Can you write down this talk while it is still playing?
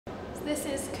This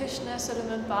is Khushna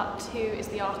Sulaman-Butt, who is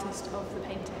the artist of the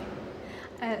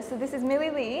painting. So this is Millie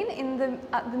Lean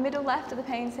at the middle left of the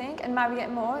painting and Mariette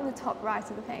Moore in the top right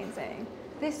of the painting.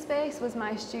 This space was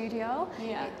my studio,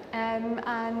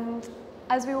 and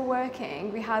as we were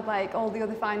working, we had like all the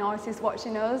other fine artists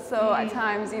watching us, so at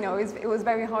times, you know, it was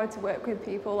very hard to work with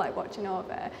people like watching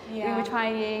over. We were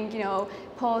trying, you know,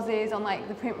 pauses on like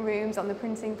the print rooms, on the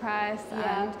printing press,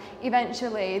 and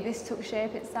eventually this took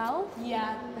shape itself,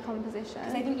 the composition.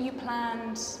 Because I think you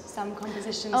planned some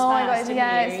compositions Oh my first, God,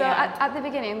 didn't you? So at the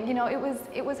beginning, you know,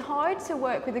 it was hard to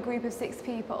work with a group of 6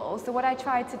 people, so what I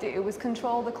tried to do was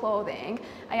control the clothing.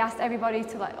 I asked everybody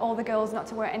to, like, all the girls not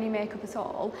to wear any makeup at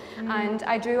all, and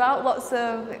I drew out lots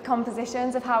of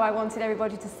compositions of how I wanted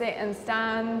everybody to sit and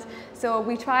stand. So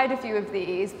we tried a few of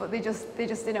these, but they just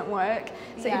didn't work.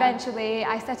 So eventually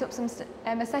I set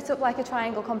up like a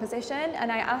triangle composition,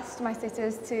 and I asked my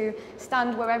sitters to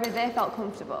stand wherever they felt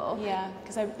comfortable. Yeah,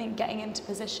 because I think getting into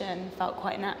position felt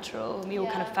quite natural, and we all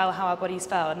kind of felt how our bodies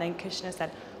felt, and then Khushna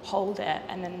said, hold it,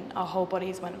 and then our whole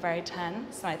bodies went very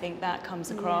tense, and I think that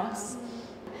comes across.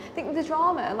 I think the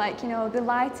drama, like, you know, the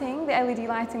lighting, the LED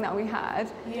lighting that we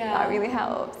had, that really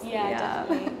helped. Yeah,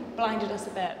 definitely. Blinded us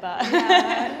a bit, but, but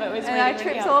it was and really, I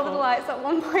tripped over the lights at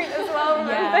one point as well,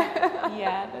 remember?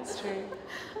 Yeah, that's true.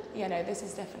 Yeah, no, this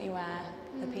is definitely where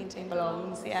the painting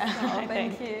belongs, Oh,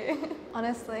 thank you.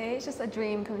 Honestly, it's just a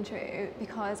dream come true,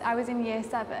 because I was in year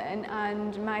 7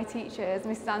 and my teachers,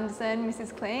 Mrs. Anderson,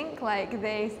 Mrs. Klink, like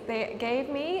they gave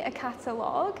me a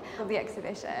catalogue of the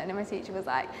exhibition, and my teacher was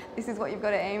like, this is what you've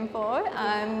got to aim for,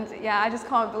 and I just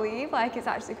can't believe like it's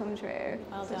actually come true.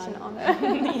 Well Such done. an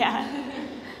honour. Yeah.